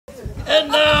And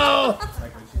now,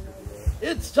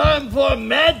 it's time for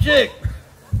magic.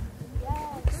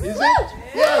 Is it?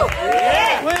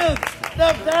 Yeah. With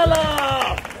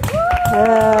Naphtalia.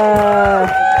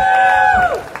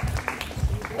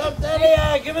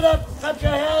 Naphtalia, give it up. Clap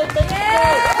your hands. Make it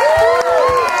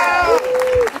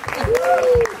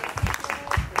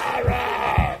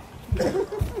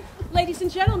good. Ladies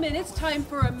and gentlemen, it's time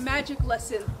for a magic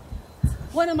lesson.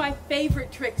 One of my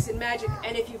favorite tricks in magic,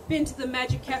 and if you've been to the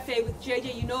Magic Cafe with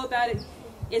JJ, you know about it,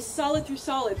 is solid through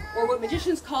solid, or what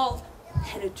magicians call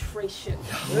penetration.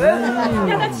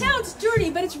 Now that sounds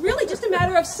dirty, but it's really just a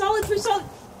matter of solid through solid.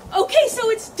 Okay, so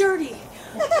it's dirty.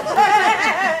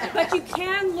 But you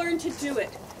can learn to do it.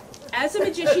 As a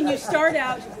magician, you start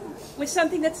out with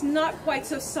something that's not quite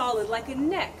so solid, like a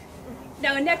neck.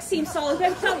 Now, a neck seems solid,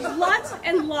 but there's lots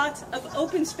and lots of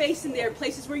open space in there,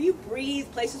 places where you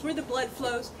breathe, places where the blood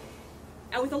flows.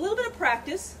 And with a little bit of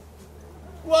practice,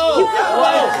 whoa!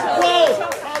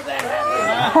 How's that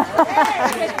happen?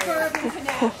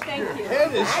 Thank you.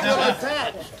 Head is still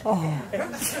attached.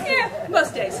 Yeah,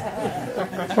 most days.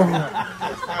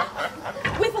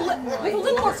 With a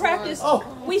little more practice,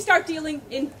 we start dealing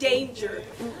in danger.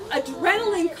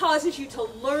 Adrenaline causes you to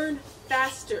learn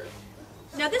faster.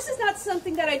 Now, this is not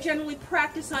something that I generally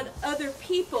practice on other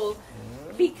people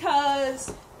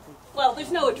because, well,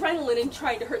 there's no adrenaline in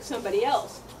trying to hurt somebody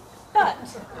else. But,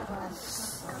 and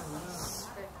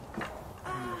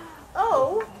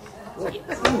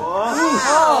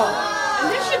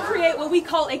this should create what we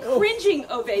call a cringing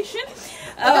ovation.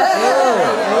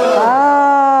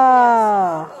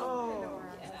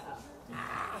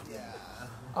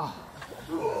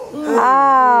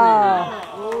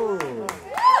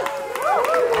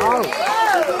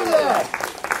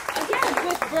 Again,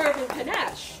 with verve and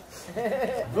panache.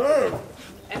 Verve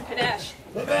and panache.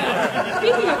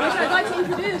 Speaking of which, I'd like to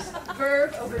introduce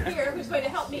Verve over here, who's going to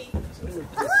help me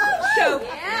show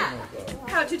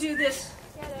how to do this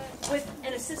with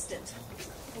an assistant.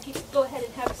 And you can go ahead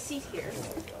and have a seat here.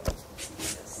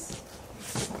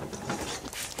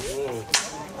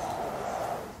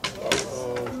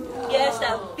 Yes,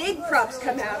 now big props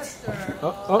come out.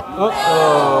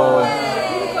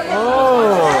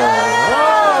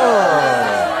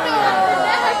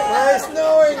 Nice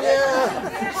knowing you.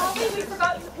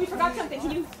 We forgot something.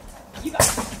 Can you got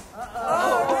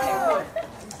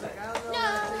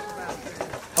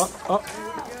okay.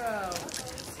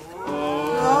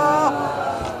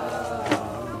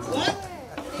 What?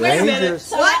 Wait a minute.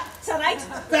 What? Tonight?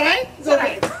 Tonight?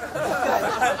 Okay,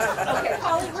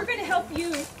 Holly, we're going to help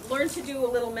you learn to do a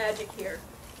little magic here.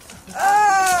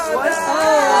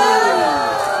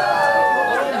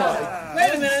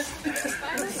 Wait a minute.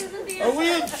 Are we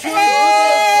in church?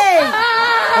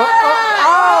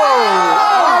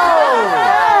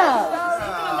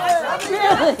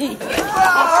 Really? You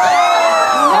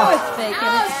know it's fake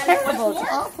and it's terrible. It's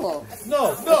awful. No.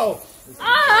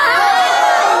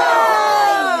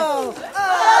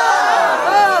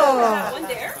 One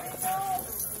there.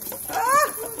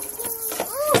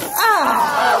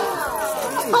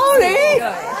 Toni!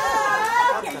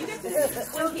 Yeah, you get this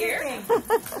one here.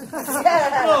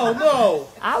 No.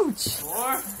 Ouch.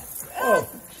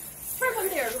 First one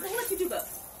there. We'll let you do both.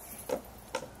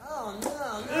 And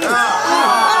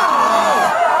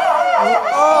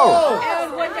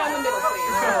one down the middle,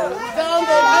 please. Down the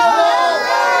middle.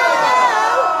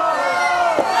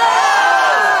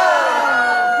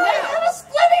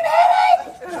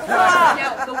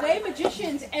 Now, the way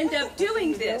magicians end up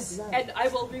doing this, and I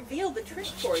will reveal the trick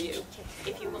for you,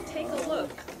 if you will take a look,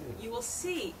 you will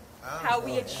see how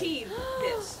we achieve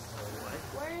this.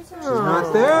 She's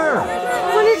not there.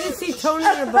 When did you see Toni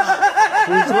in the box?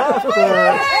 She's left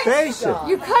the station.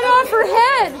 You cut off her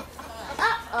head.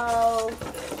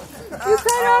 You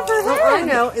cut off her head. I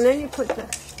know, and then you put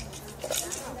that.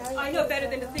 I know better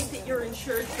than to think that you're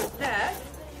insured for that.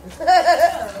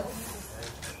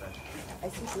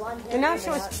 And now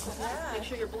show us. Make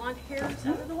sure your blonde hair is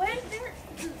out of the way. There.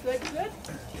 Good.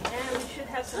 And we should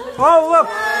have some. Oh, look.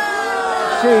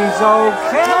 She's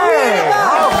okay.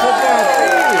 How could that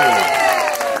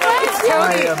be? I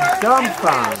am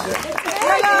dumbfounded.